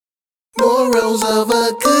Morals of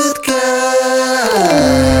a Good Guy.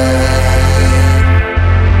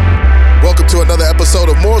 Welcome to another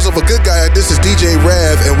episode of Morals of a Good Guy. This is DJ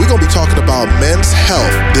Rev, and we're going to be talking about men's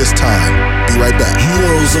health this time. Be right back.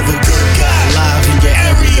 Morals of a Good Guy, live in your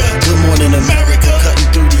area. Good morning, America,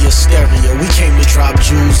 cutting through the hysteria. We came to drop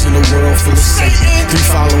jewels in a world full of Satan.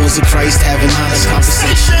 3 followers of Christ having honest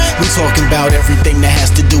conversation. We talking about everything that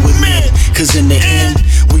has to do with men. Cause in the end,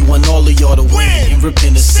 we want all of y'all to win and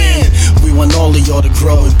repent of sin. We want all of y'all to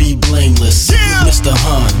grow and be blameless. Mr.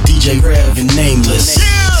 Hun, DJ Rev, and Nameless.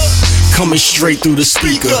 Coming straight through the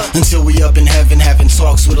speaker until we up in heaven having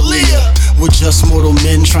talks with a leader. We're just mortal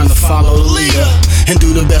men trying to follow the leader and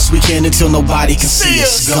do the best we can until nobody can see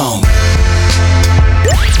us. Gone.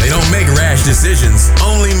 They don't make rash decisions,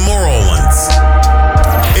 only moral ones.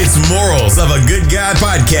 It's Morals of a Good Guy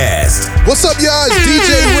podcast. What's up, y'all? It's DJ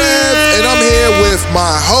Rev, and I'm here with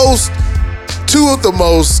my host, 2 of the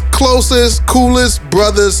most closest, coolest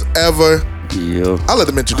brothers ever. Yo, I'll let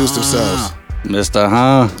them introduce themselves. Mr.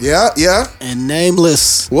 Huh? Yeah. And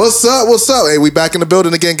Nameless. What's up? Hey, we back in the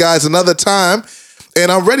building again, guys, another time.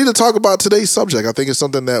 And I'm ready to talk about today's subject. I think it's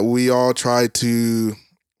something that we all try to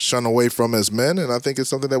shun away from as men, and I think it's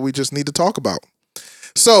something that we just need to talk about.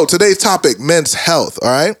 So today's topic, men's health, all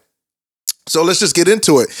right? So let's just get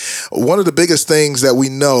into it. One of the biggest things that we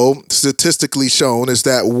know, statistically shown, is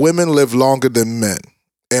that women live longer than men.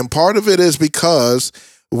 And part of it is because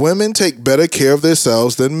women take better care of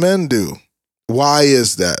themselves than men do. Why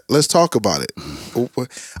is that? Let's talk about it.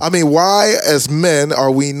 I mean, why as men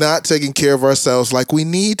are we not taking care of ourselves like we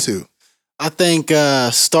need to? I think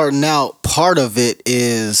starting out, part of it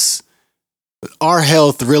is our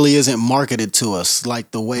health really isn't marketed to us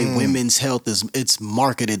like the way women's health is. It's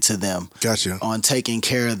marketed to them. Gotcha. On taking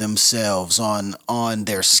care of themselves, on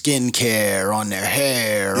their skincare, on their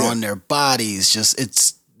hair, on their bodies.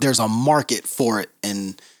 There's a market for it,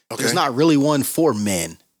 and there's not really one for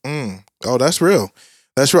men. Oh, that's real.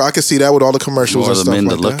 That's real. I can see that with all the commercials More and the stuff men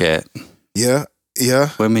like to look that. at. Yeah.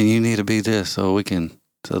 Women, you need to be this so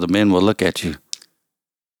the men will look at you.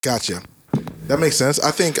 Gotcha. That makes sense.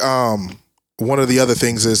 I think one of the other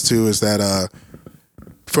things is that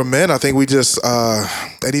for men, I think we just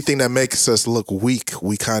anything that makes us look weak,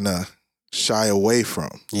 we kind of shy away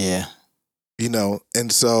from. Yeah.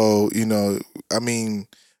 And so, I mean,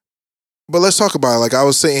 but let's talk about it. Like I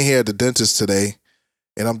was sitting here at the dentist today,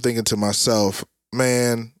 and I'm thinking to myself,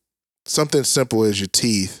 man, something simple as your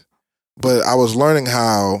teeth. But I was learning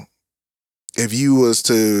how if you was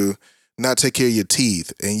to not take care of your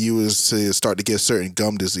teeth and you was to start to get certain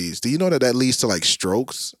gum disease, do you know that leads to like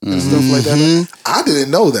strokes and stuff like that? I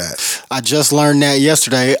didn't know that. I just learned that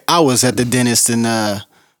yesterday. I was at the dentist and I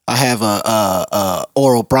have a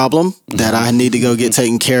oral problem that I need to go get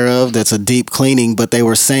taken care of. That's a deep cleaning, but they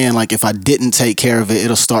were saying like if I didn't take care of it,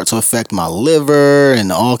 it'll start to affect my liver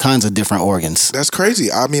and all kinds of different organs. That's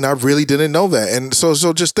crazy. I mean, I really didn't know that. And so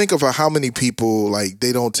just think of how many people like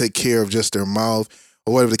they don't take care of just their mouth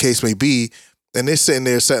or whatever the case may be, and they're sitting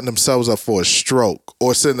there setting themselves up for a stroke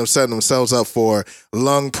or setting themselves up for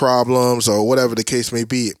lung problems or whatever the case may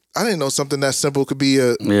be. I didn't know something that simple could be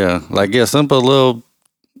a simple little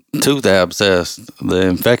tooth abscess. The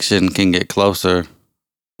infection can get closer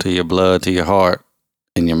to your blood, to your heart,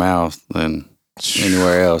 in your mouth than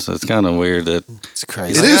anywhere else. It's kind of weird that it's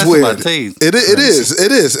crazy. It is weird. It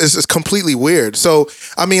is. It's completely weird. So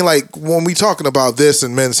I mean, like when we talking about this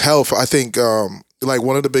and men's health, I think like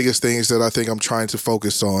one of the biggest things that I think I'm trying to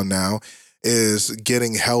focus on now is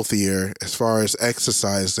getting healthier as far as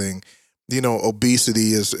exercising.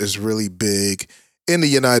 Obesity is really big in the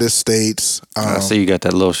United States. I see you got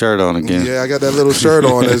that little shirt on again. Yeah, I got that little shirt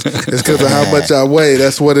on. It's because of how much I weigh.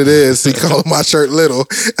 That's what it is. He called my shirt little.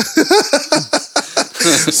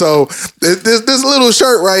 So this little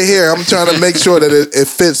shirt right here, I'm trying to make sure that it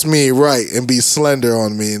fits me right and be slender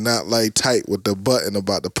on me and not like tight with the button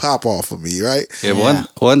about to pop off of me, right? Yeah.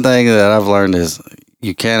 One thing that I've learned is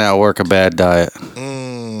you can't outwork a bad diet.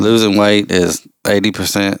 Losing weight is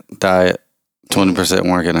 80% diet, 20%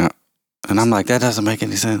 working out. And I'm like, that doesn't make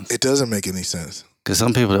any sense. It doesn't make any sense. Because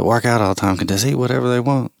some people that work out all the time can just eat whatever they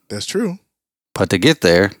want. That's true. But to get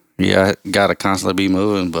there, you got to constantly be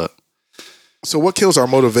moving. But so what kills our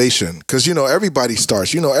motivation? Because, everybody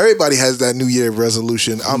starts. Everybody has that New Year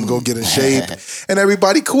resolution. I'm going to get in shape. And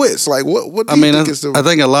everybody quits. Like, what do you think is the... I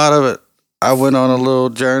think a lot of it, I went on a little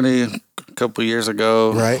journey a couple years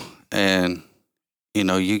ago. Right. And,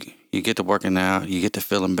 you get to working out. You get to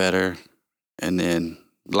feeling better. And then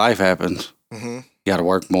life happens. You got to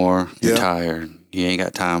work more. You're tired. you ain't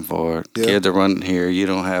got time for it. Yeah. Kids are running here. You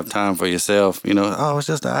don't have time for yourself. You know, oh, it's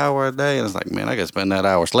just an hour a day. And it's like, man, I got to spend that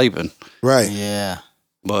hour sleeping. Right. Yeah.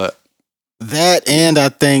 But That, and I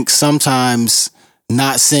think sometimes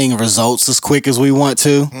not seeing results as quick as we want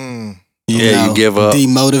to. you give up.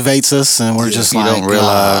 Demotivates us, and we're just You like, don't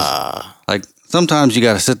realize. Like sometimes you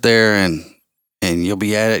got to sit there and you'll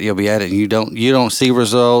be at it, and you don't see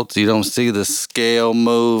results. You don't see the scale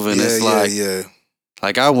move, and it's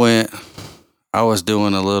like I was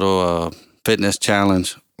doing a little fitness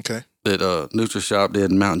challenge Okay. that NutriShop did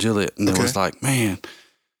in Mount Juliet, and it was like, man,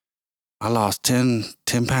 I lost 10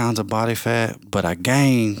 pounds of body fat, but I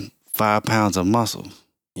gained 5 pounds of muscle.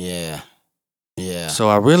 Yeah. So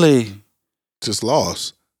I really Just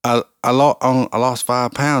lost. I lost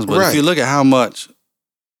 5 pounds, but if you look at how much,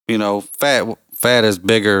 fat is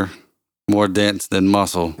bigger, more dense than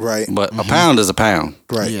muscle. Right. But a pound is a pound.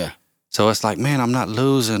 Right. Yeah. So it's like, man, I'm not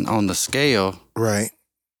losing on the scale, Right.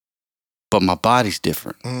 but my body's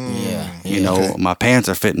different. Yeah. My pants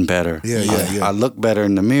are fitting better. Yeah. I look better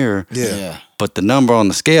in the mirror, Yeah. but the number on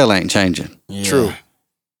the scale ain't changing. Yeah. True.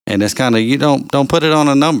 And it's kind of, you don't put it on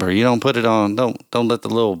a number. You don't put it on, don't let the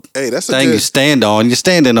little Hey, that's a thing good. you stand on. You're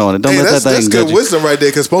standing on it. Don't let that thing that's judge good you. wisdom right there,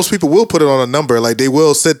 because most people will put it on a number. Like they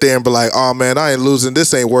will sit there and be like, "Oh man, I ain't losing.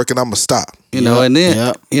 This ain't working. I'm gonna stop." And then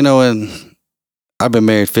Yep. and I've been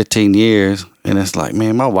married 15 years, and it's like,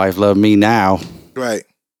 man, my wife loved me now. Right.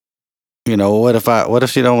 What if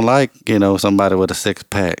she don't like, somebody with a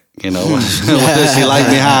 6-pack? What if she like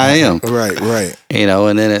me how I am? Right.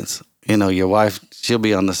 And then it's, your wife, she'll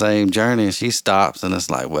be on the same journey and she stops and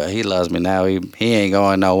it's like, well, he loves me now. He ain't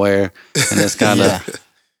going nowhere. And it's kind of,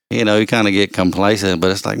 you kind of get complacent,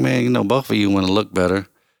 but it's like, man, both of you want to look better.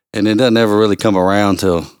 And it doesn't ever really come around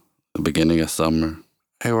till the beginning of summer.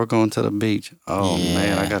 Hey, we're going to the beach. Oh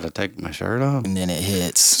man, I got to take my shirt off. And then it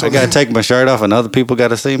hits. I got to take my shirt off and other people got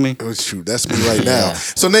to see me. Oh, shoot, that's me right now.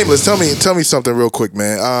 So, Nameless, tell me something real quick,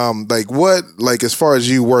 man. As far as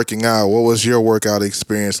you working out, what was your workout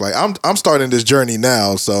experience like? I'm starting this journey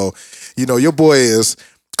now, so your boy is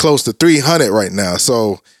close to 300 right now.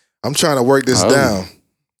 So I'm trying to work this down.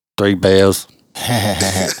 3 bells.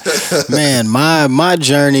 Man, my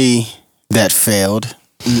journey that failed.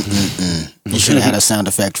 You should have had a sound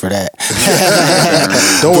effect for that.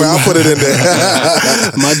 Don't worry, I'll put it in there.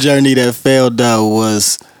 My journey that failed though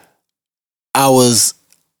was I was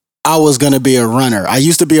gonna be a runner. I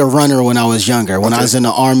used to be a runner when I was younger. When I was in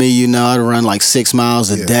the Army, I'd run like 6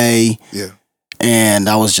 miles a day. Yeah. And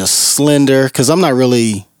I was just slender because I'm not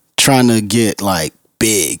really trying to get like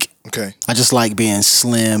big. Okay. I just like being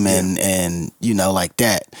slim and like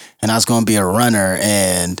that. And I was going to be a runner,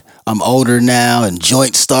 and I'm older now, and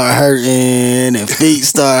joints start hurting and feet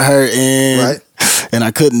start hurting. Right. And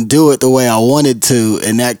I couldn't do it the way I wanted to,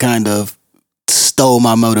 and that kind of stole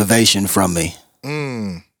my motivation from me.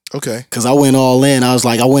 Okay. Because I went all in. I was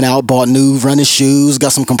like, I went out, bought new running shoes,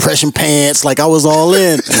 got some compression pants. Like I was all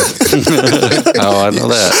in. Oh, I know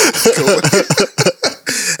that.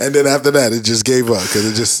 And then after that, it just gave up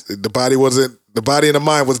because the body and the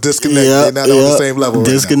mind was disconnected. They're not on the same level.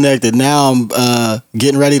 Disconnected. Now I'm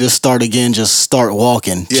getting ready to start again. Just start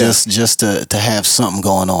walking. Yeah. Just to have something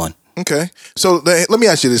going on. Okay. So let me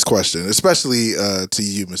ask you this question, especially to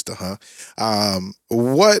you, Mr.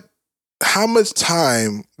 How much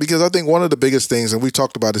time, because I think one of the biggest things, and we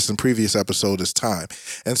talked about this in previous episodes, is time.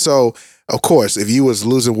 And so, of course, if you was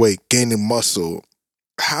losing weight, gaining muscle,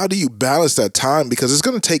 how do you balance that time? Because it's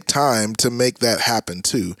going to take time to make that happen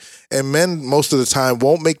too. And men, most of the time,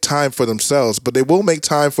 won't make time for themselves, but they will make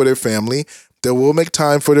time for their family. They will make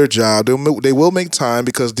time for their job. They will make time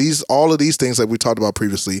because all of these things that we talked about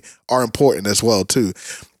previously are important as well too.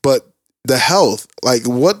 But the health, like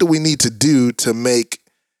what do we need to do to make,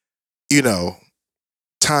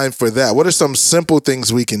 time for that? What are some simple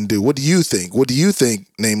things we can do? What do you think?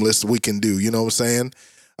 Nameless, we can do? You know what I'm saying?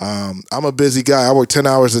 I'm a busy guy. I work 10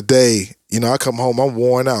 hours a day. I come home, I'm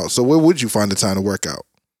worn out. So where would you find the time to work out?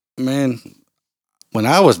 Man, when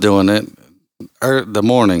I was doing it, the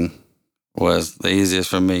morning was the easiest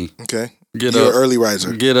for me. Okay. You're an early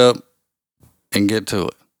riser. Get up and get to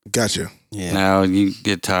it. Gotcha. Yeah. Now you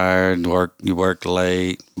get tired, you work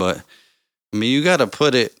late, but I mean, you got to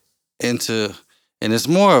put it into, and it's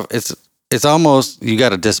more of, it's almost, you got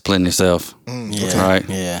to discipline yourself. Yeah. Right?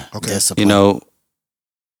 Yeah. Okay. Discipline.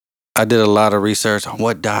 I did a lot of research on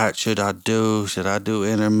what diet should I do? Should I do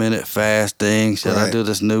intermittent fasting? Should I do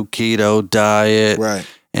this new keto diet? Right.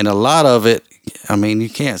 And a lot of it, I mean, you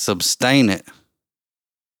can't sustain it,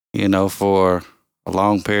 for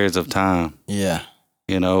long periods of time. Yeah.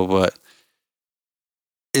 But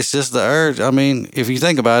it's just the urge. I mean, if you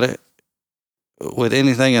think about it, with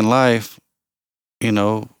anything in life, you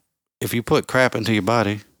know, if you put crap into your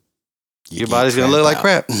body, your body's gonna look like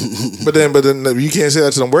crap. But then you can't say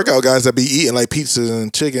that to them workout guys that be eating like pizzas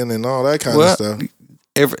and chicken and all that kind of stuff.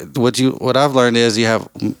 What I've learned is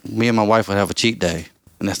me and my wife would have a cheat day,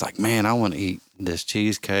 and it's like, man, I want to eat this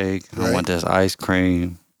cheesecake. Right. I want this ice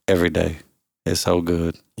cream every day. It's so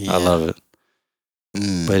good. Yeah. I love it.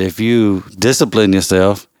 But if you discipline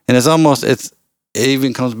yourself, and it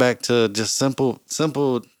even comes back to just simple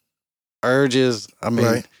urges. I mean,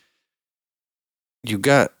 right.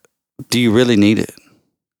 Do you really need it?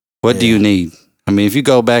 What do you need? I mean, if you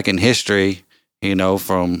go back in history, you know,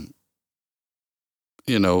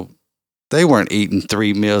 they weren't eating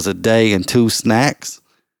 3 meals a day and 2 snacks.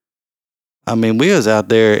 I mean, we was out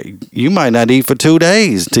there, you might not eat for 2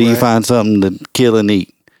 days till you find something to kill and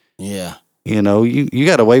eat. Yeah. You know, you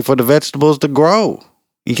got to wait for the vegetables to grow.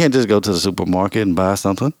 You can't just go to the supermarket and buy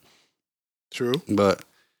something. True. But,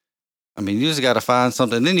 I mean, you just got to find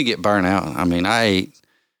something. Then you get burnt out. I mean, I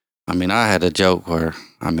had a joke where,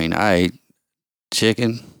 I ate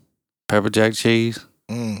chicken, pepper jack cheese,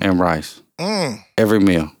 and rice. Every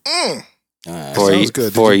meal. Sounds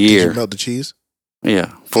good. For a year. Did you melt the cheese?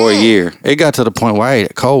 Yeah, for a year. It got to the point where I ate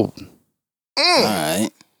it cold. All right.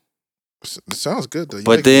 It sounds good, though.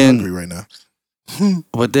 But then, hungry right now.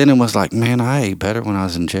 But then it was like, man, I ate better when I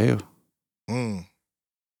was in jail. At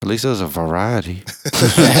least there was a variety.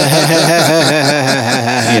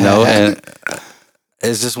 You know, and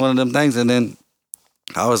it's just one of them things. And then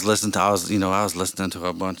I was listening to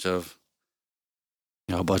a bunch of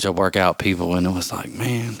workout people, and it was like,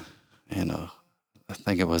 man, I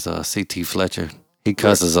think it was C.T. Fletcher. He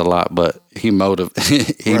cusses a lot, but he made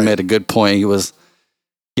a good point.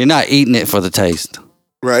 You're not eating it for the taste.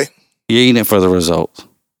 Right. You're eating it for the results.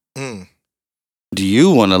 Do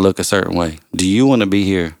you want to look a certain way? Do you want to be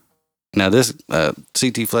here? Now, this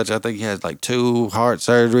C.T. Fletcher, I think he had like 2 heart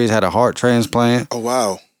surgeries, had a heart transplant. Oh,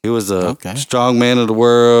 wow. He was a strong man of the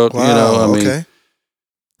world. Wow, I mean,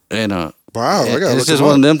 and wow, it's just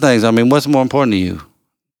one of them things. I mean, what's more important to you?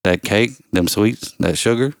 That cake, them sweets, that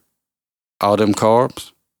sugar, all them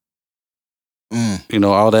carbs,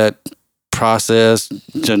 all that processed,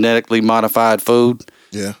 genetically modified food.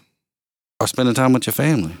 Yeah. Or spending time with your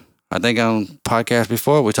family. I think on podcast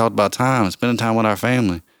before, we talked about spending time with our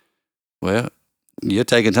family. Well, you're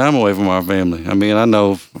taking time away from our family. I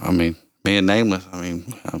mean, being nameless,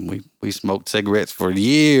 we smoked cigarettes for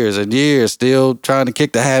years and years, still trying to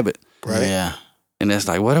kick the habit. Right. Yeah. And it's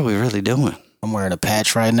like, what are we really doing? I'm wearing a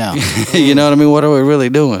patch right now. You know what I mean? What are we really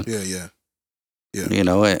doing? Yeah. You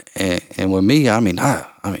know, and with me,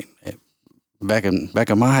 back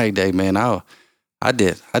in my heyday, man, I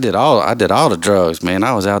did all the drugs, man.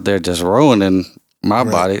 I was out there just ruining my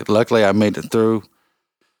body. Luckily, I made it through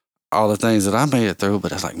all the things that I made it through.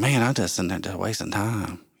 But it's like, man, I'm just sitting there just wasting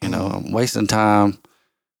time. You know, I'm wasting time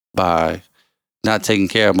by not taking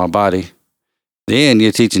care of my body. Then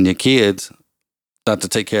you're teaching your kids not to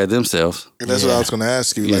take care of themselves. And that's what I was going to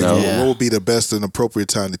ask you. What would be the best and appropriate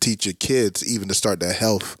time to teach your kids, even to start that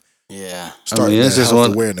health? Yeah. It's just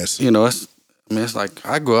health awareness. You know, it's like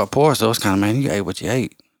I grew up poor, so it's kind of, man, you ate what you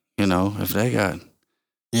ate. You know, if they got.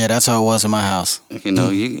 Yeah, that's how it was in my house. You know,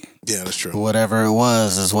 yeah, that's true. Whatever it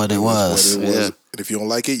was is what it was. Yeah. And if you don't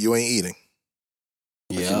like it, you ain't eating.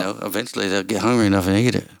 Yeah. You know, eventually they'll get hungry enough and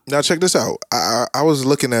eat it. Now check this out. I was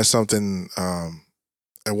looking at something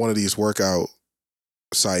at one of these workout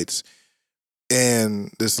sites,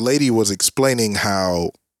 and this lady was explaining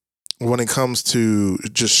how when it comes to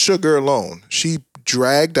just sugar alone, she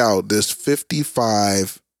dragged out this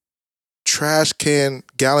 55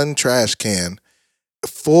 gallon trash can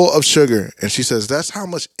full of sugar, and she says that's how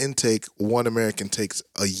much intake one American takes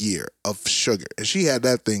a year of sugar, and she had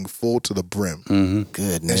that thing full to the brim.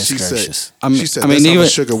 Goodness and gracious! She said that's how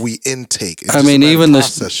much sugar we intake. It's even the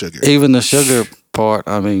sugar, even the sugar part.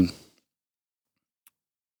 I mean,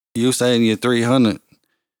 you saying you're 300.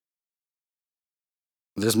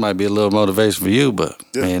 This might be a little motivation for you, but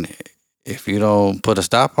man, if you don't put a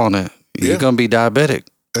stop on it, you're gonna be diabetic.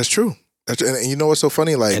 That's true. And you know what's so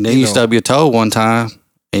funny? Like, and then you stub your toe one time,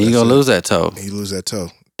 and you're gonna lose that toe. You lose that toe.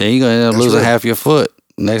 Then you're gonna end up losing half your foot.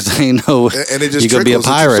 Next thing you know, and it just you're gonna be a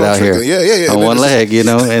pirate out here. Yeah. On one leg, you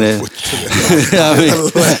know, and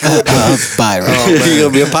pirate. You're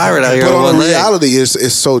gonna be a pirate out here. But on one leg. reality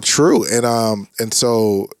is so true, and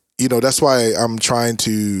so that's why I'm trying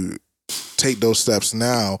to take those steps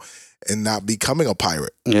now and not becoming a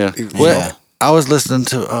pirate. Yeah. Well, I was listening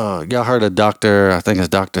to y'all heard of I think it's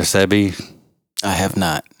Dr. Sebi. I have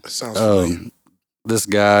not. Sounds familiar. this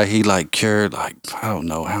guy, he like cured like I don't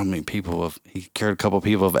know how many people of he cured a couple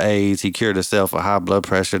people of AIDS. He cured himself of high blood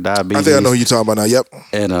pressure, diabetes. I think I know who you're talking about now. Yep.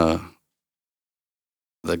 And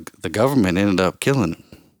the government ended up killing him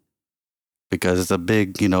because it's a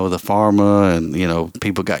big, the pharma and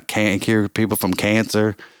people got cured people from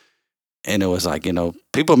cancer, and it was like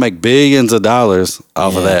people make billions of dollars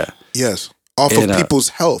off of that. Yes. Off of people's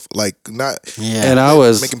health, like not. Yeah. And I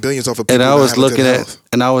was making billions off of people. And I was looking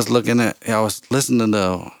at, I was listening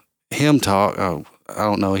to him talk. I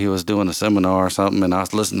don't know, he was doing a seminar or something, and I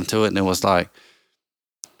was listening to it, and it was like,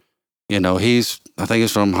 I think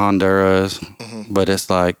he's from Honduras, but it's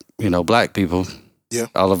like, black people. Yeah.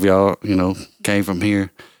 All of y'all, came from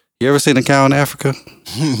here. You ever seen a cow in Africa?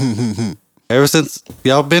 Ever since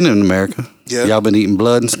y'all been in America, y'all been eating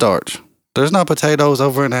blood and starch. There's no potatoes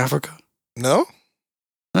over in Africa. No?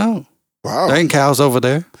 No. Wow. There ain't cows over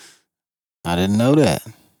there. I didn't know that.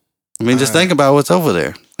 I mean, just think about what's over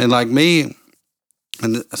there. And like me,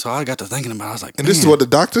 and so I got to thinking about it. I was like, and this is what the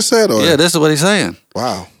doctor said? Or? Yeah, this is what he's saying.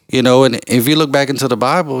 Wow. And if you look back into the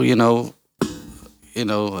Bible, they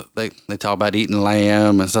talk about eating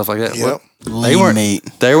lamb and stuff like that. Yep.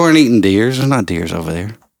 They weren't eating deers. There's not deers over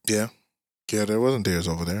there. Yeah. Yeah, there wasn't deers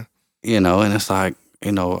over there. And it's like,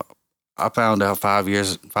 I found out 5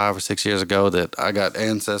 or 6 years ago that I got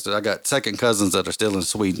second cousins that are still in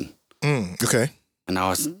Sweden. Okay. And I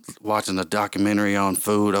was watching a documentary on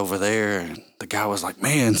food over there, and the guy was like,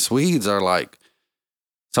 man, Swedes are like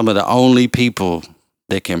some of the only people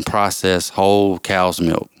that can process whole cow's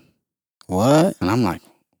milk. What? And I'm like,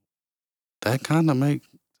 that kind of makes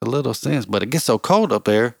a little sense, but it gets so cold up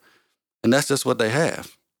there, and that's just what they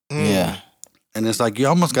have. Yeah. And it's like, you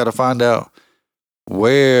almost got to find out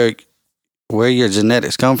where your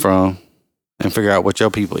genetics come from and figure out what your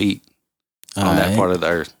people eat on that part of the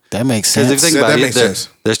earth. That makes sense. Because if you think about it, sense.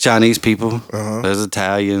 There's Chinese people, there's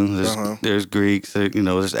Italians, there's Greeks,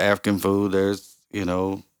 there's African food, there's,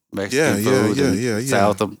 Mexican food,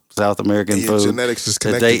 South American food. Genetics is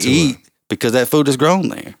connected that they to eat because that food is grown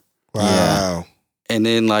there. Wow. Yeah. And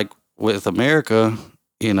then like with America,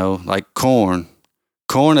 like corn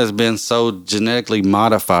has been so genetically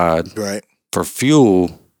modified for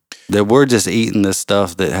fuel that we're just eating this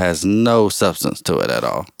stuff that has no substance to it at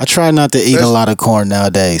all. I try not to eat a lot of corn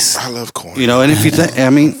nowadays. I love corn. And if you think, I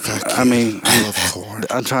love corn.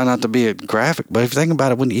 I try not to be a graphic, but if you think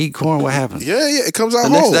about it, when you eat corn, what happens? Yeah, it comes out the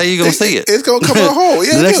whole. next day you're going to see it. It's going to come out whole.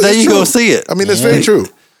 Yeah, the next day you're going to see it. I mean, that's very true.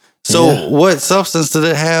 So what substance did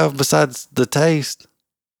it have besides the taste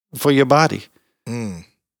for your body? Even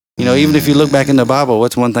if you look back in the Bible,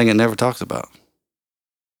 what's one thing it never talks about?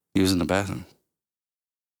 Using the bathroom.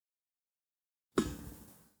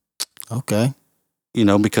 Okay.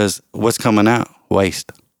 because what's coming out?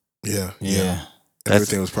 Waste. Yeah. That's,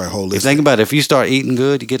 everything was probably holistic. If you think about it, if you start eating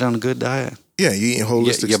good, you get on a good diet. Yeah, you eating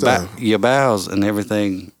holistic stuff. Your bowels and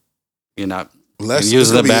everything, you're not less,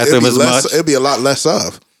 using the bathroom as much. It'd be a lot less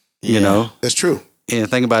of. You know? That's true. And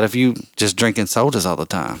think about if you just drinking sodas all the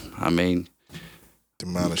time. I mean, the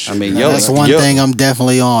amount of shit. That's one thing I'm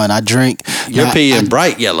definitely on. I drink. You're peeing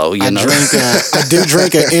bright yellow, you know? I do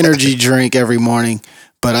drink an energy drink every morning,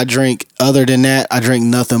 but other than that, I drink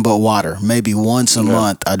nothing but water. Maybe once a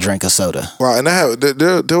month, I drink a soda. Wow, and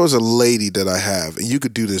there was a lady that I have, and you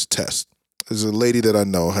could do this test. There's a lady that I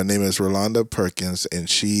know. Her name is Rolanda Perkins, and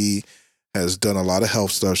she has done a lot of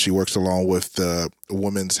health stuff. She works along with the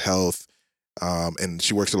Women's Health, and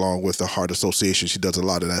she works along with the Heart Association. She does a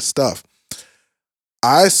lot of that stuff.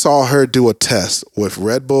 I saw her do a test with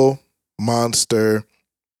Red Bull, Monster,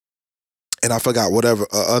 and I forgot whatever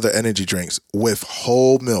other energy drinks with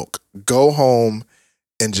whole milk. Go home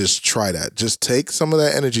and just try that. Just take some of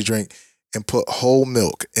that energy drink and put whole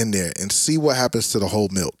milk in there and see what happens to the whole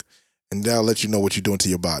milk. And that'll let you know what you're doing to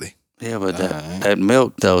your body. Yeah, but that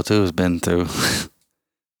milk though too has been through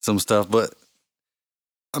some stuff. But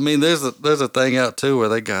I mean, there's a thing out too where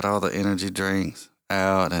they got all the energy drinks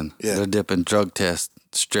out and they're dipping drug test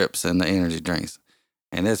strips in the energy drinks.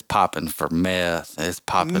 And it's popping for meth. It's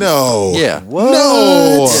popping. No. Yeah. What?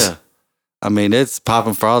 No. Yeah. I mean, it's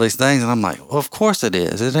popping for all these things. And I'm like, well, of course it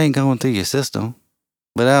is. It ain't going through your system.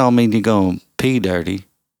 But that don't mean you're going to pee dirty.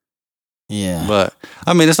 Yeah. But,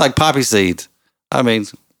 I mean, it's like poppy seeds. I mean,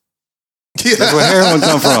 that's where heroin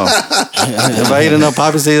come from. If I eat enough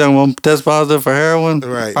poppy seeds, I'm going to test positive for heroin?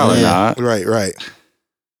 Right. Probably not. Right.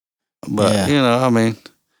 But, I mean.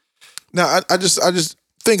 Now, I just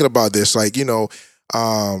thinking about this, like,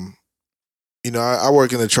 I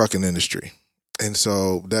work in the trucking industry. And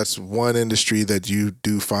so that's one industry that you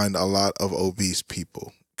do find a lot of obese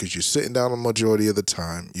people because you're sitting down a majority of the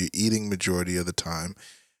time, you're eating majority of the time,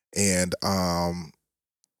 and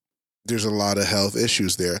there's a lot of health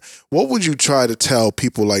issues there. What would you try to tell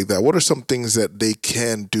people like that? What are some things that they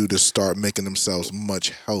can do to start making themselves much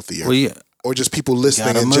healthier? Well, yeah, Or just people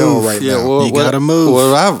listening Gotta in general move. right yeah. now? Well, You gotta move.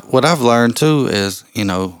 What I've learned too is,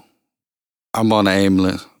 I'm on the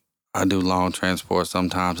ambulance. I do long transport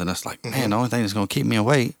sometimes, and it's like, man, the only thing that's gonna keep me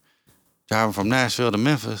awake, driving from Nashville to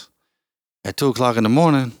Memphis at 2:00 in the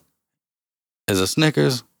morning, is a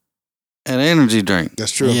Snickers and an energy drink.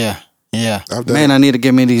 That's true. Yeah. I've done Man, I need to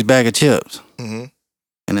get me these bag of chips. hmm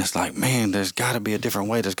And it's like, man, there's got to be a different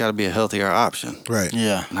way. There's got to be a healthier option. Right.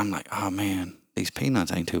 Yeah. And I'm like, oh man, these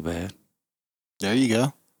peanuts ain't too bad. There you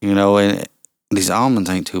go. And these almonds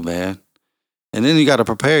ain't too bad. And then you got to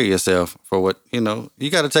prepare yourself for what, you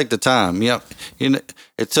got to take the time.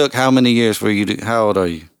 It took how many years for you to, how old are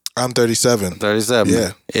you? I'm 37. 37.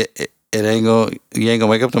 Yeah. It ain't going, you ain't going to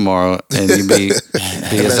wake up tomorrow and you be a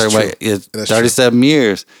That's certain way. true. It's That's 37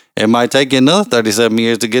 years. It might take you another 37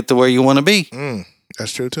 years to get to where you want to be.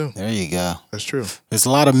 That's true too. There you go. That's true. There's a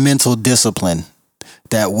lot of mental discipline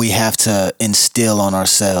that we have to instill on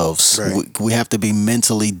ourselves. Right. We have to be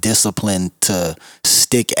mentally disciplined to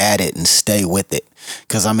stick at it and stay with it.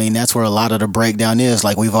 Because, that's where a lot of the breakdown is,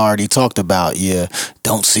 like we've already talked about. You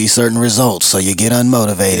don't see certain results, so you get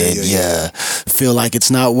unmotivated. Yeah. You feel like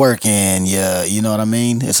it's not working. You know what I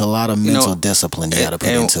mean? It's a lot of mental discipline you got to put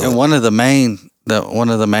into and it. one of the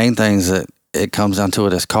main things that it comes down to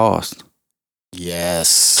it is cost.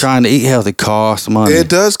 Yes. Trying to eat healthy costs money. It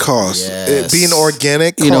does cost. Yes. Being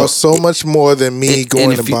organic costs so much more than me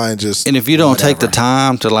going and buying just. And if you don't take the whatever.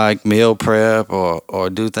 time to like meal prep or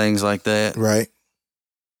do things like that, Right.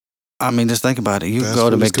 Just think about it. You Fast go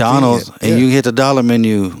to food is McDonald's convenient. and you hit the dollar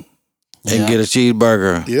menu and Yeah. get a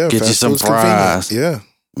cheeseburger, Yeah. get you fast some food's convenient. fries. Yeah.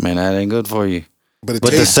 Man, that ain't good for you. But it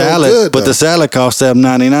But the tastes so salad, good, but the though. salad costs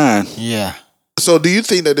 $7.99. Yeah. So do you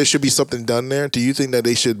think that there should be something done there? Do you think that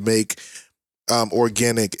they should make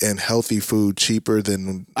organic and healthy food cheaper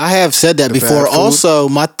than I have said that The before. bad food? Also,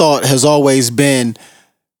 my thought has always been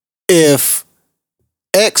if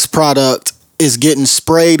X product is getting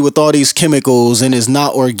sprayed with all these chemicals and is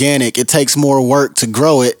not organic, it takes more work to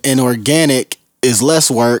grow it, and organic is less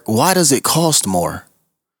work. Why does it cost more?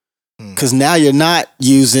 Because now you're not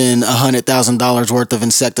using $100,000 worth of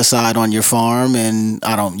insecticide on your farm, and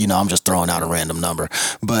I'm just throwing out a random number,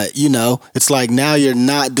 but it's like now you're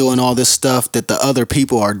not doing all this stuff that the other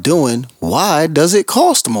people are doing. Why does it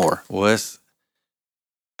cost more? Well,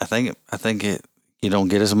 I think you don't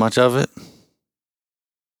get as much of it.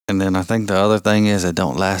 And then I think the other thing is it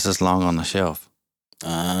don't last as long on the shelf.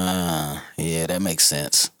 Yeah, that makes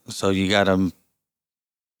sense. So you got to,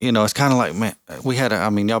 it's kind of like,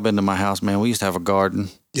 man, y'all been to my house, man. We used to have a garden.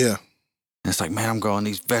 Yeah. And it's like, man, I'm growing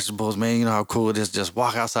these vegetables, man. You know how cool it is? Just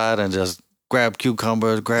walk outside and just grab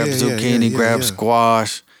cucumbers, grab zucchini, grab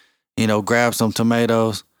squash, grab some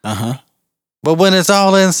tomatoes. Uh-huh. But when it's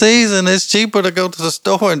all in season, it's cheaper to go to the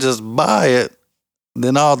store and just buy it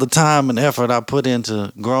than all the time and effort I put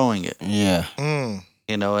into growing it. Yeah.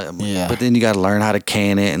 Yeah. But then you got to learn how to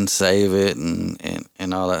can it and save it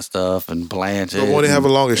and all that stuff and blanch But it. won't it have a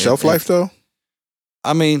longer shelf life though?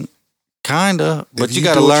 Kinda. But If you you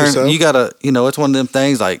got to do it learn. yourself? You got to, it's one of them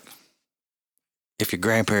things like if your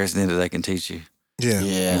grandparents did it, they can teach you. Yeah.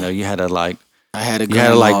 Yeah. You had to like, I had a you had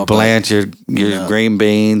to grandma, like but- blanch your Yeah. green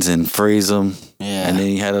beans and freeze them. Yeah. And then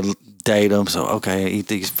you had to date them. So, okay, eat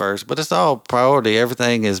these first. But it's all priority.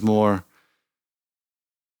 Everything is more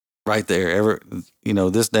right there.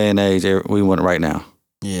 This day and age, we want it right now.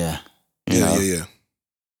 Yeah. Yeah.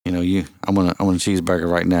 I want a cheeseburger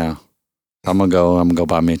right now. I'm gonna go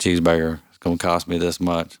buy me a cheeseburger. It's gonna cost me this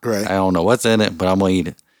much. Right. I don't know what's in it, but I'm gonna eat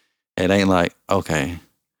it. It ain't like, okay,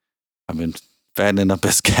 I've been fattening up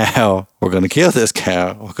this cow. We're gonna kill this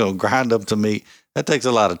cow. We're gonna grind up to meat. That takes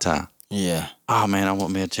a lot of time. Yeah. Oh man, I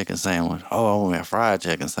want me a chicken sandwich. Oh, I want me a fried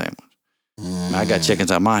chicken sandwich. Man, I got chickens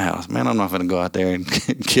at my house. Man, I'm not gonna go out there and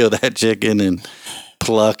kill that chicken and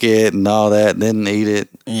pluck it and all that, then eat it.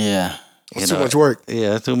 Yeah. It's too much work.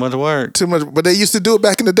 Yeah, too much work. Too much. But they used to do it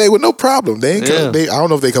back in the day with no problem. They ain't. Yeah. I don't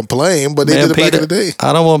know if they complain, but they Man, did it back in the day.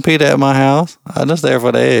 I don't want PETA at my house. I'm just there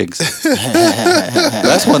for the eggs.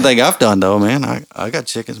 That's one thing I've done though, man. I got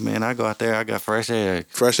chickens, man. I go out there, I got fresh eggs.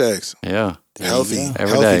 Fresh eggs, Yeah. healthy, go. Every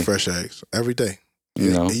healthy day. fresh eggs every day.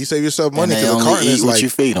 You know. And you save yourself money And they because a only carton eat is what like you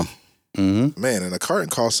feed them. Mm-hmm. man, and a carton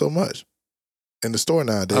costs so much in the store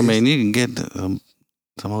nowadays. I mean, you can get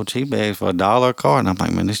some old cheap eggs for $1 a carton. I'm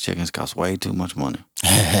like, man, these chickens cost way too much money.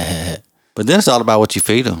 But then it's all about what you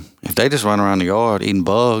feed them. If they just run around the yard eating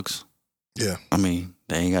bugs, yeah,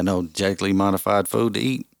 they ain't got no genetically modified food to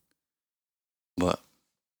eat. But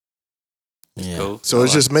Yeah. Cool. So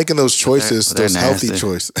it's just making those choices, They're those healthy nasty.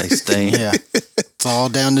 choices. They stink. Yeah. It's all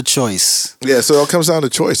down to choice. Yeah, so it all comes down to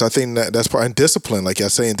choice. I think that's part and discipline, like you're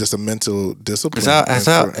saying, just a mental discipline.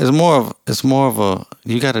 It's more of a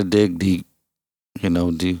you got to dig deep. You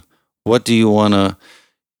know, what do you want to?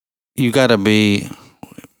 You got to be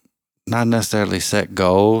not necessarily set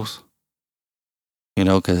goals. You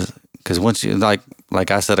know, because once you like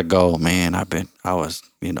I set a goal, man, I was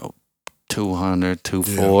 200,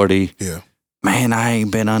 240. Yeah. Man, I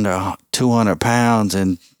ain't been under 200 pounds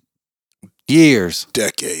in years.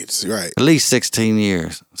 Decades, right. At least 16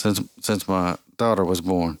 years since my daughter was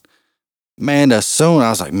born. Man, as soon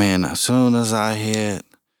as I hit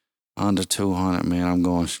under 200, man, I'm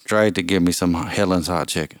going straight to give me some Helen's hot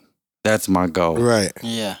chicken. That's my goal. Right.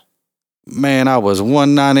 Yeah. Man, I was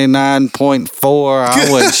 199.4.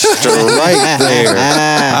 I went straight there.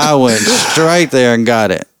 I went straight there and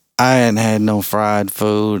got it. I hadn't had no fried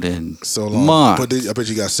food in So long. months. But I bet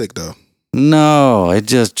you got sick though. No, it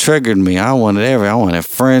just triggered me. I wanted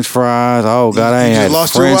French fries. Oh God, I ain't had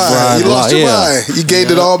lost French your fries. mind. You lost your mind. You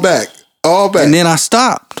gained it all back. All back. And then I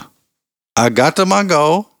stopped. I got to my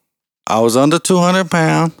goal. I was under 200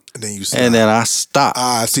 pounds. And then you And then I stopped.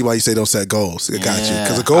 I see why you say don't set goals. I got you. Yeah.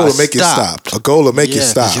 Because a goal I will make stopped. you stop. A goal will make you 'cause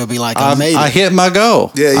stop. you'll be like, I made I it. hit my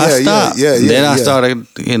goal. Yeah, I yeah, yeah, stopped. yeah, And then yeah. I started,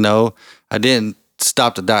 I didn't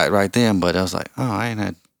stop the diet right then, but I was like, oh, I ain't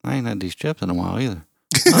had these chips in a while either.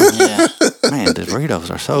 Yeah. Man, the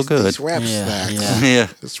Doritos are so good. It's rap Yeah, snacks. yeah. Yeah.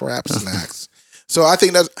 It's rap snacks. So I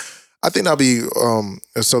think that'll be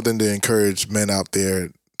something to encourage men out there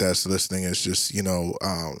that's listening. Is just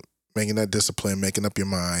making that discipline, making up your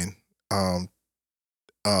mind,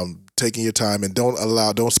 taking your time, and don't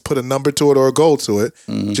put a number to it or a goal to it.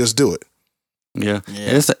 Mhm. Just do it. Yeah.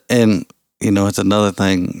 Yeah. It's another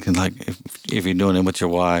thing, like if you're doing it with your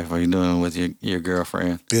wife or you're doing it with your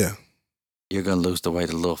girlfriend, Yeah. you're going to lose the weight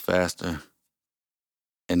a little faster.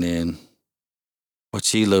 And then what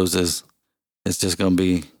she loses, it's just going to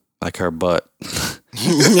be like her butt.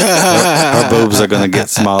 Her boobs are going to get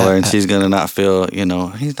smaller and she's going to not feel, he's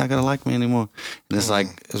not going to like me anymore. And it's like,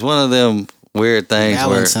 it's one of them weird things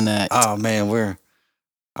Balancing where, act. oh man,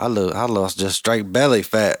 I lost just straight belly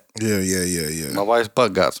fat. Yeah. My wife's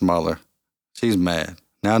butt got smaller. She's mad.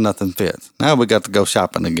 Now nothing fits. Now we got to go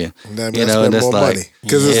shopping again. That You means know, spend and it's more like- money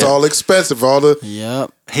because it's Yeah. all expensive. All the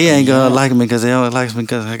Yep. He ain't Yeah. gonna like me because he only likes me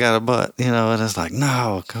because I got a butt, and it's like,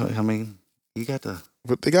 no, I mean, you got to,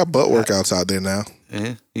 but they got butt workouts out there now.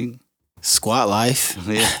 yeah, Squat life.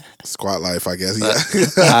 yeah. Squat life, I guess.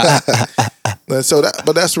 Yeah.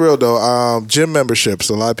 But that's real though. Gym memberships.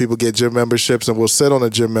 A lot of people get gym memberships and will sit on a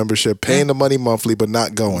gym membership, paying the money monthly, but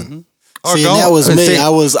not going. Or See, go- and that was and me. see- I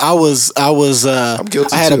was. I'm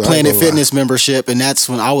guilty I had too, I a ain't Planet gonna lie. Fitness membership, and that's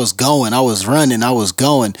when I was going. I was running. I was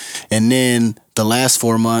going, and then the last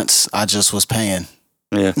 4 months, I just was paying.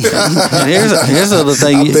 Yeah. And here's the other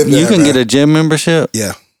thing. I've You, been there, you can man. get a gym membership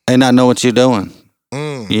Yeah. and not know what you're doing.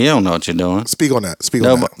 Mm. You don't know what you're doing. Speak on that. Speak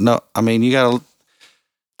No, on that. no. I mean, you gotta.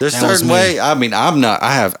 There's That was certain me. way. I mean, I don't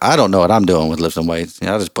know what I'm doing with lifting weights. I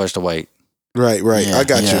just push the weight. Right. Yeah, I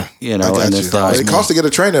got yeah. you. You know, I got and you. it's like, It costs to get a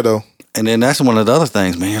trainer though. and then that's one of the other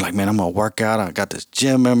things, man. You're like, man, I'm gonna work out. I got this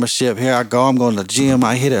gym membership. Here I go. I'm going to the gym.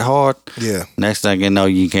 I hit it hard. Yeah. Next thing you know,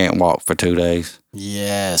 you can't walk for 2 days.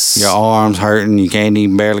 Yes. Your arms hurting. You can't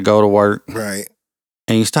even barely go to work, Right.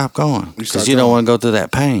 and you stop going You because stop you don't going. want to go through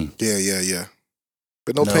that pain. Yeah.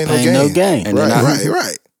 But no, No pain, pain, no no gain. gain. And then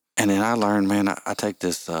Right. And then I learned, man, I take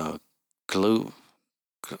this glue.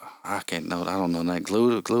 I don't know that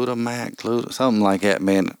glutamax, something like that,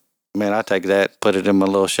 man. Man, I take that, put it in my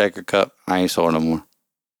little shaker cup. I ain't sore no more.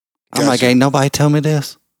 I'm like, Gotcha. ain't nobody tell me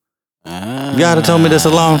this. Ah. You gotta told me this a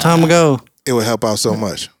long time ago. It would help out so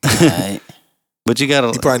much. Right. But you gotta.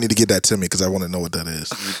 You probably need to get that to me because I want to know what that is.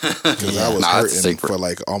 Because I was Nah, it's hurting secret. for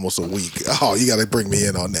like almost a week. Oh, you got to bring me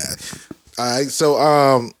in on that. All right. So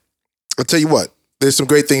I'll tell you what. There's some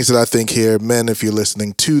great things that I think here. Men, if you're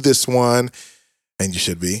listening to this one, and you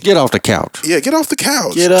should be. Get off the couch. Yeah, get off the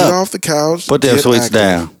couch. Get up. off the couch. Put them Get sweets active.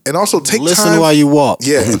 down. And also take Listen time. while you walk.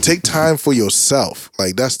 Yeah, and take time for yourself.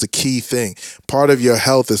 Like that's the key thing. Part of your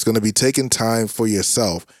health is going to be taking time for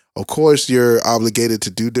yourself. Of course, you're obligated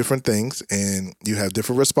to do different things and you have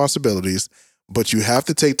different responsibilities, but you have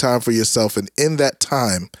to take time for yourself. And in that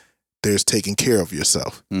time, there's taking care of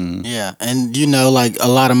yourself. Mm. Yeah. And like a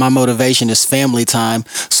lot of my motivation is family time.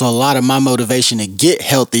 So a lot of my motivation to get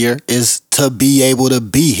healthier is to be able to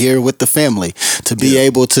be here with the family, to be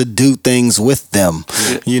able to do things with them.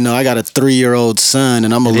 I got a 3-year-old son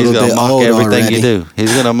and I'm a He's little gonna bit mock old everything already. you do.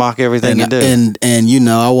 He's gonna mock everything you do. And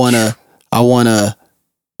I wanna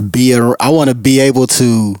I want to be able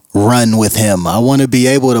to run with him. I want to be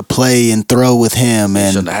able to play and throw with him.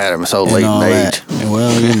 And Shouldn't have had him so and late all in that. age.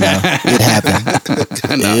 Well, it happened.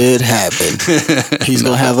 It happened. He's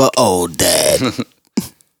gonna have an old dad.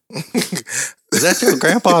 Is that your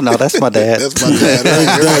grandpa? No, that's my dad. That's my dad.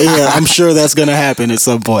 Right? Yeah, I'm sure that's gonna happen at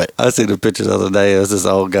some point. I seen the picture the other day. It was this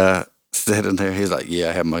old guy sitting there. He's like, "Yeah,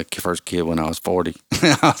 I had my first kid when I was 40."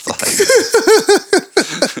 I was like,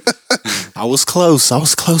 I was close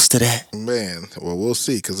to that. Man, well, we'll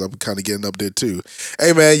see because I'm kind of getting up there too.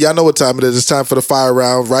 Hey, man, y'all know what time it is. It's time for the fire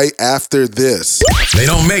round right after this. They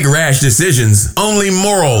don't make rash decisions, only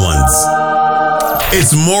moral ones.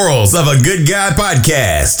 It's Morals of a Good Guy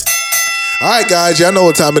podcast. All right, guys, y'all know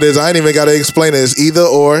what time it is. I ain't even got to explain it. It's either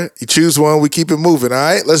or. You choose one, we keep it moving. All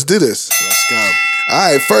right, let's do this. Let's go.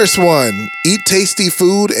 All right, first one. Eat tasty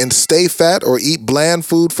food and stay fat, or eat bland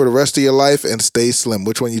food for the rest of your life and stay slim.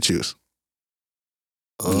 Which one you choose?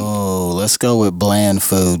 Oh, let's go with bland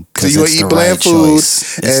food. So you gonna eat bland food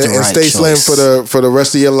and stay slim for the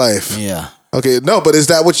rest of your life? Yeah. Okay, no, but is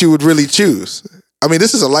that what you would really choose? I mean,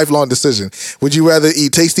 this is a lifelong decision. Would you rather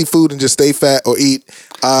eat tasty food and just stay fat, or eat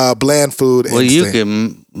bland food? well, you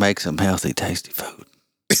can make some healthy, tasty food.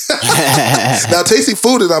 Now, tasty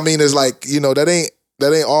food, is like, that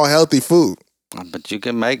ain't all healthy food. But you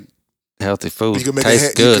can make healthy food You can make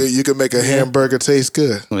taste good. You can make a hamburger taste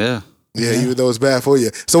good. Yeah. Yeah, even though it's bad for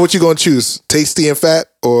you. So what you gonna choose? Tasty and fat,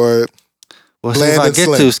 or Well, see, bland if I and get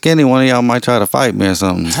slim? too skinny, one of y'all might try to fight me or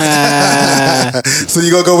something. So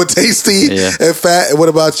you gonna go with tasty Yeah. and fat? And what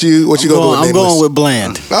about you? What you gonna go with? I'm going with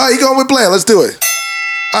bland. All right, you going with bland? Let's do it.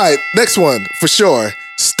 All right, next one for sure.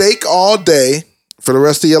 Steak all day for the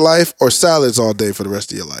rest of your life, or salads all day for the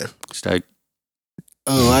rest of your life? Steak.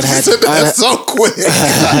 Oh, I'd That's so quick.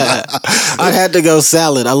 had to go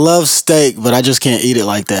salad. I love steak, but I just can't eat it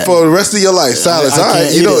like that. For the rest of your life, salads. I All right,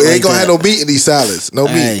 can't you eat know, it it ain't like gonna that. have no meat in these salads. No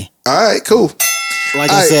meat. Hey. All right, cool. Like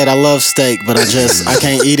All I right. said, I love steak, but I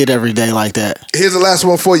can't eat it every day like that. Here's the last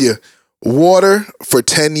one for you. Water for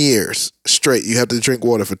 10 years straight. You have to drink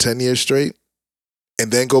water for 10 years straight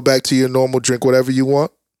and then go back to your normal, drink whatever you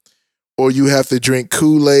want. Or you have to drink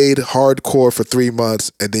Kool-Aid hardcore for 3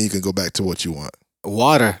 months and then you can go back to what you want.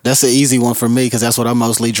 Water. That's an easy one for me because that's what I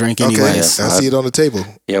mostly drink Okay, anyways. I see it on the table.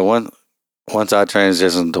 Yeah, once I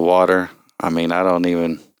transition to water, I don't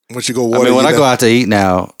even. Once you go water, when I go out to eat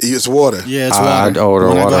now, it's water. Yeah, it's I'd water. order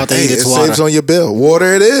When I go water. out to Hey, eat, it it's water. saves on your bill.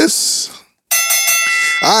 Water it is.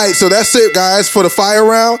 All right, so that's it, guys, for the fire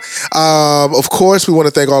round. Of course, we want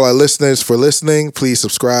to thank all our listeners for listening. Please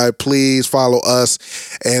subscribe. Please follow us.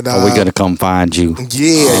 And are we gonna come find you? Yeah, And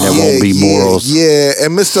it yeah, won't be yeah, morals. Yeah,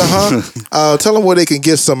 and Mr. Hunt, tell them where they can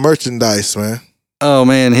get some merchandise, man. Oh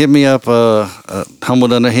man, hit me up.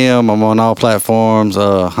 Humbled Under Him. I'm on all platforms.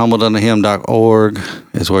 HumbledUnderHim.org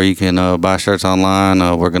is where you can buy shirts online.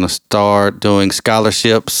 We're gonna start doing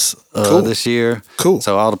scholarships Cool. this year. Cool.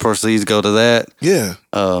 So all the proceeds go to that. Yeah,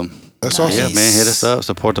 that's awesome. Yeah, man, hit us up.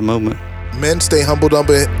 Support the movement. Men stay humbled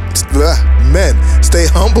under him,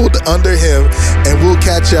 and we'll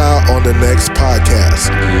catch y'all on the next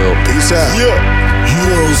podcast. Peace out.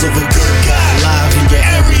 Morals of a good guy, live in your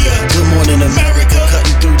area. Good morning, America,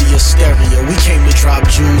 cutting through the hysteria. We came to drop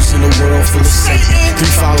jewels in a world full of Satan. 3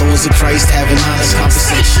 followers of Christ having honest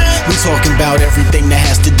conversation. We talking about everything that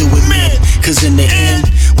has to do with men. Cause in the end,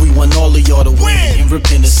 we want all of y'all to win and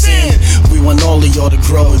repent of sin. We want all of y'all to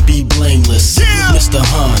grow and be blameless. Mr.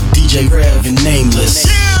 Han, DJ Rev, and Nameless.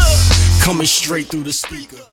 Coming straight through the speaker.